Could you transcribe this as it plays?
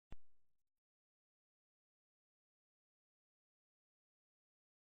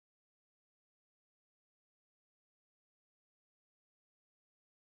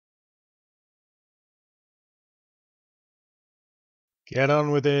Get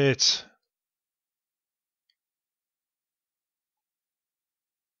on with it.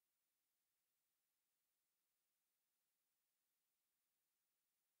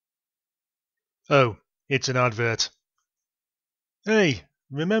 Oh, it's an advert. Hey,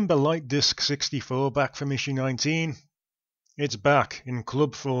 remember Light Disk 64 back from issue 19? It's back, in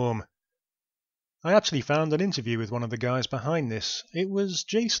club form. I actually found an interview with one of the guys behind this. It was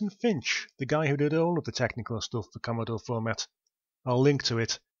Jason Finch, the guy who did all of the technical stuff for Commodore format. I'll link to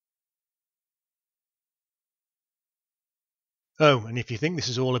it. Oh, and if you think this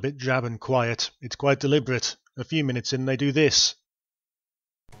is all a bit drab and quiet, it's quite deliberate. A few minutes in they do this.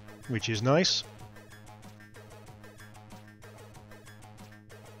 Which is nice.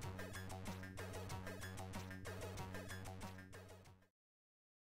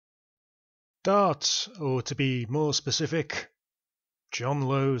 Darts, or to be more specific, John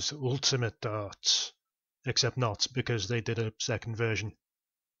Lowe's Ultimate Darts. Except not, because they did a second version.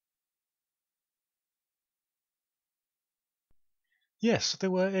 Yes, there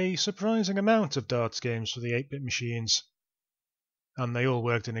were a surprising amount of darts games for the 8-bit machines, and they all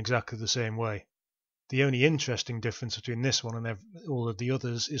worked in exactly the same way. The only interesting difference between this one and all of the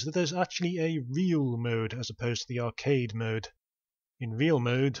others is that there's actually a real mode as opposed to the arcade mode. In real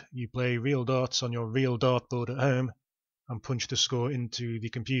mode, you play real darts on your real dartboard at home and punch the score into the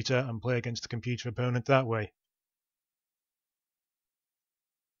computer and play against the computer opponent that way.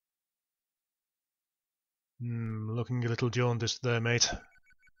 Looking a little jaundiced there, mate.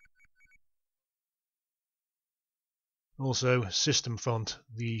 Also, system font,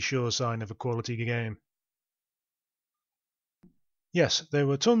 the sure sign of a quality game. Yes, there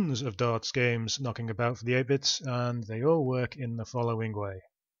were tons of darts games knocking about for the 8-bits, and they all work in the following way.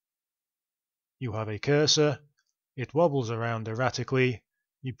 You have a cursor, it wobbles around erratically,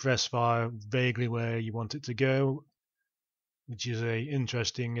 you press fire vaguely where you want it to go, which is an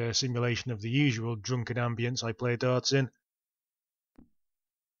interesting simulation of the usual drunken ambience I play darts in.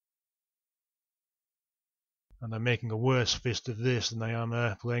 And I'm making a worse fist of this than I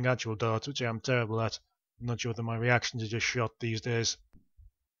am playing actual darts, which I am terrible at. I'm not sure that my reactions are just shot these days.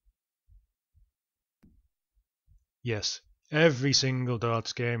 Yes, every single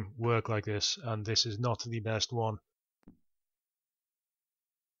darts game works like this, and this is not the best one.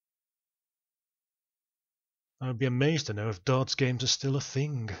 I would be amazed to know if darts games are still a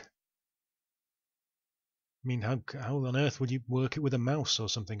thing. I mean, how on earth would you work it with a mouse or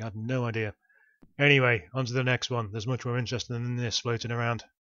something? I have no idea. Anyway, on to the next one. There's much more interesting than this floating around.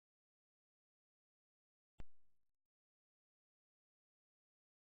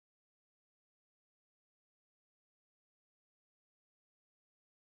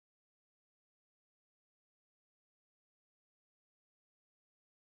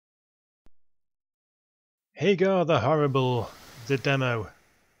 Hagar the Horrible, the demo.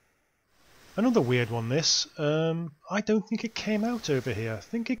 Another weird one, this. I don't think it came out over here. I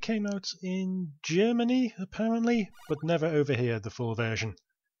think it came out in Germany, apparently, but never over here, the full version.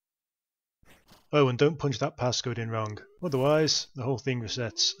 Oh, and don't punch that passcode in wrong. Otherwise, the whole thing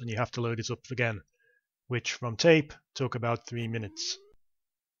resets, and you have to load it up again. Which, from tape, took about 3 minutes.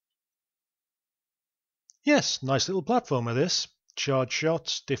 Yes, nice little platformer this. Charged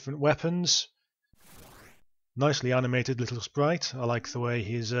shots, different weapons. Nicely animated little sprite. I like the way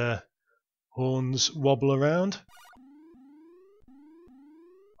his horns wobble around.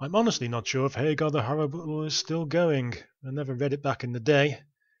 I'm honestly not sure if Hagar the Horrible is still going. I never read it back in the day.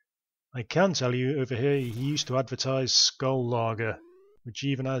 I can tell you over here he used to advertise Skull Lager, which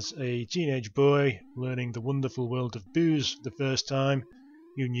even as a teenage boy learning the wonderful world of booze for the first time,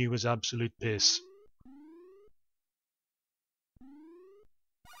 you knew was absolute piss.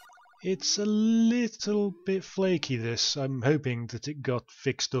 It's a little bit flaky, this. I'm hoping that it got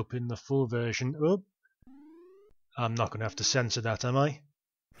fixed up in the full version. Oh, I'm not going to have to censor that, am I?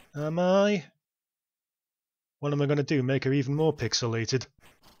 Am I? What am I going to do? Make her even more pixelated?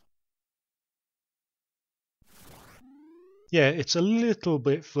 Yeah, it's a little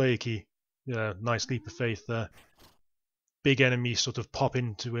bit flaky. Yeah, nice leap of faith there. Big enemies sort of pop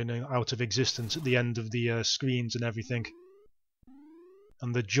into and out of existence at the end of the screens and everything.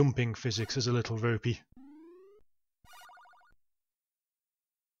 And the jumping physics is a little ropey.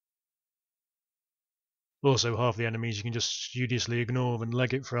 Also, half the enemies you can just studiously ignore and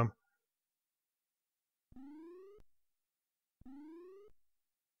leg it from.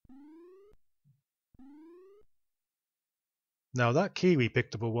 Now that key we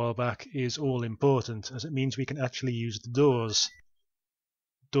picked up a while back is all important, as it means we can actually use the doors.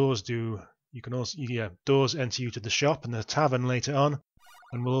 Doors doors enter you to the shop and the tavern later on,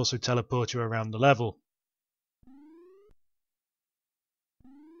 and will also teleport you around the level.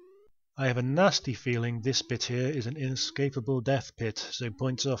 I have a nasty feeling this bit here is an inescapable death pit, so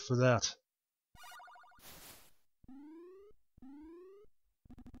points off for that.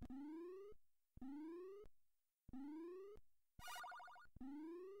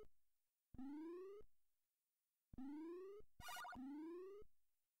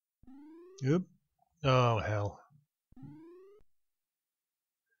 Oop. Oh hell.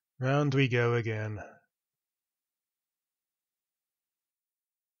 Round we go again.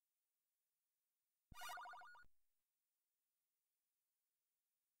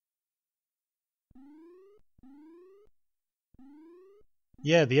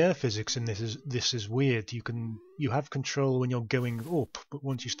 Yeah, the air physics in this is weird. You have control when you're going up, but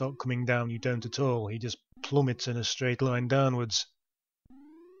once you start coming down you don't at all. He just plummets in a straight line downwards.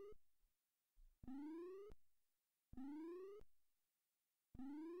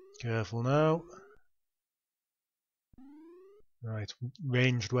 Careful now. Right,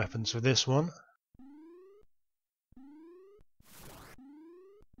 ranged weapons for this one.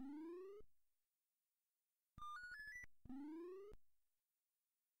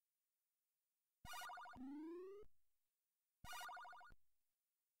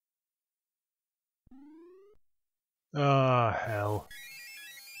 Ah, hell.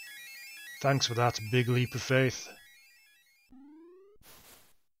 Thanks for that big leap of faith.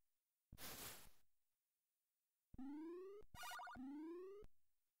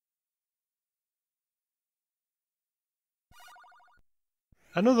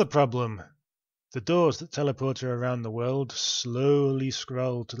 Another problem. The doors that teleport you around the world slowly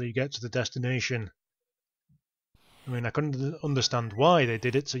scroll till you get to the destination. I mean, I couldn't understand why they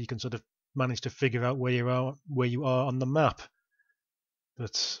did it, so you can sort of manage to figure out where you are on the map.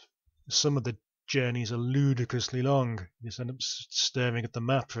 But some of the journeys are ludicrously long. You just end up staring at the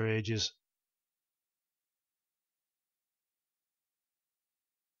map for ages.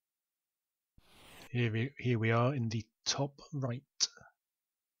 Here we are in the top right.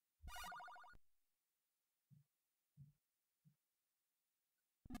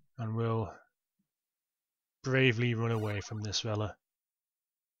 And we'll bravely run away from this fella.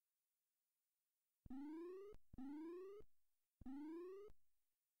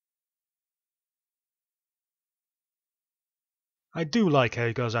 I do like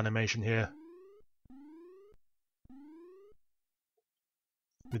Hagar's animation here.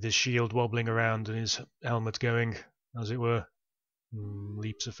 With his shield wobbling around and his helmet going, as it were.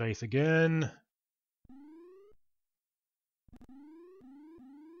 Leaps of faith again.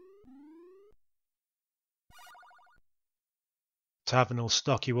 Tavern will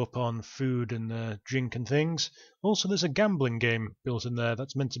stock you up on food and drink and things. Also, there's a gambling game built in there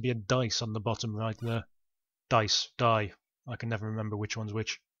that's meant to be a dice on the bottom right there. Die. I can never remember which one's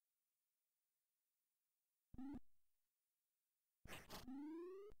which.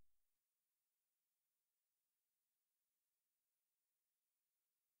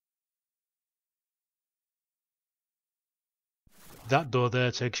 That door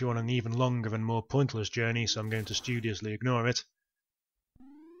there takes you on an even longer and more pointless journey, so I'm going to studiously ignore it.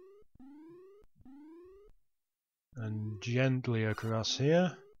 And gently across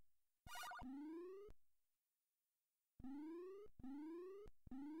here.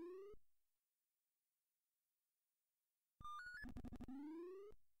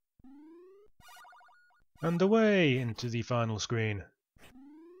 And away into the final screen.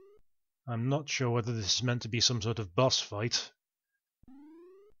 I'm not sure whether this is meant to be some sort of boss fight,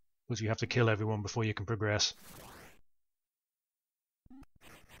 but you have to kill everyone before you can progress.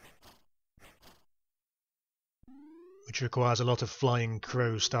 Which requires a lot of flying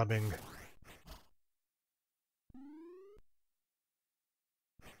crow stabbing.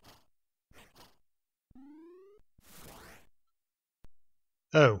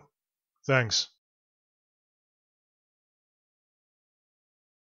 Oh, thanks.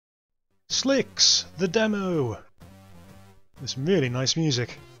 Slicks, the demo! There's some really nice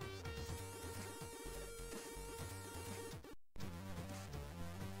music.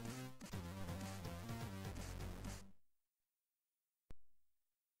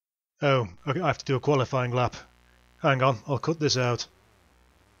 Oh, okay, I have to do a qualifying lap. Hang on, I'll cut this out.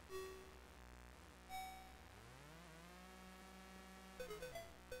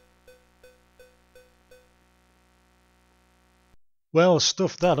 Well,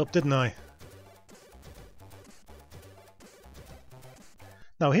 stuffed that up, didn't I?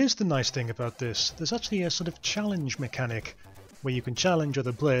 Now here's the nice thing about this. There's actually a sort of challenge mechanic where you can challenge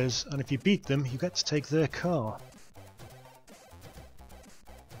other players, and if you beat them, you get to take their car.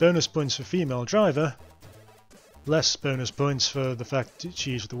 Bonus points for female driver, less bonus points for the fact that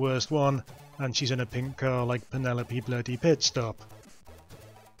she's the worst one, and she's in a pink car like Penelope Bloody Pitstop.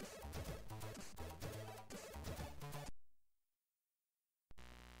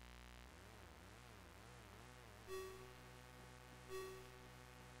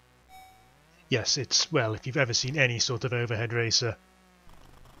 Yes, it's, well, if you've ever seen any sort of overhead racer,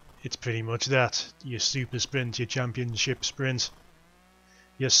 it's pretty much that. Your super sprint, your championship sprint,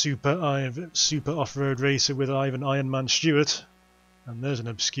 your super off-road racer with Ivan Ironman Stewart, and there's an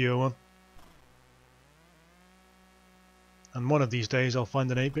obscure one. And one of these days I'll find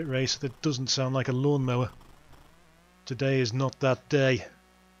an 8-bit racer that doesn't sound like a lawnmower. Today is not that day.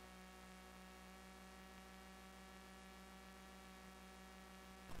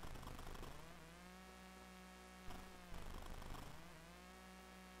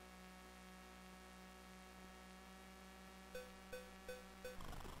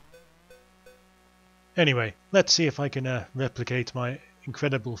 Anyway, let's see if I can replicate my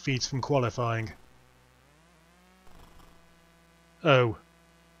incredible feats from qualifying. Oh.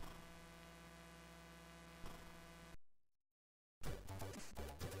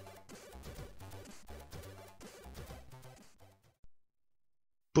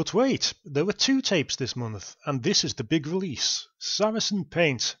 But wait, there were 2 tapes this month, and this is the big release. Saracen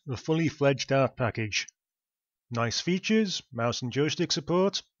Paint, the fully fledged art package. Nice features, mouse and joystick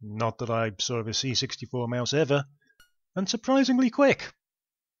support, not that I saw of a C64 mouse ever, and surprisingly quick.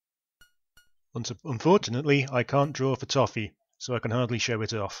 Unfortunately, I can't draw for toffee, so I can hardly show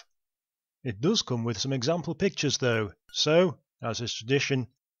it off. It does come with some example pictures though, so, as is tradition,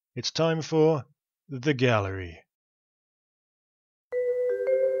 it's time for the gallery.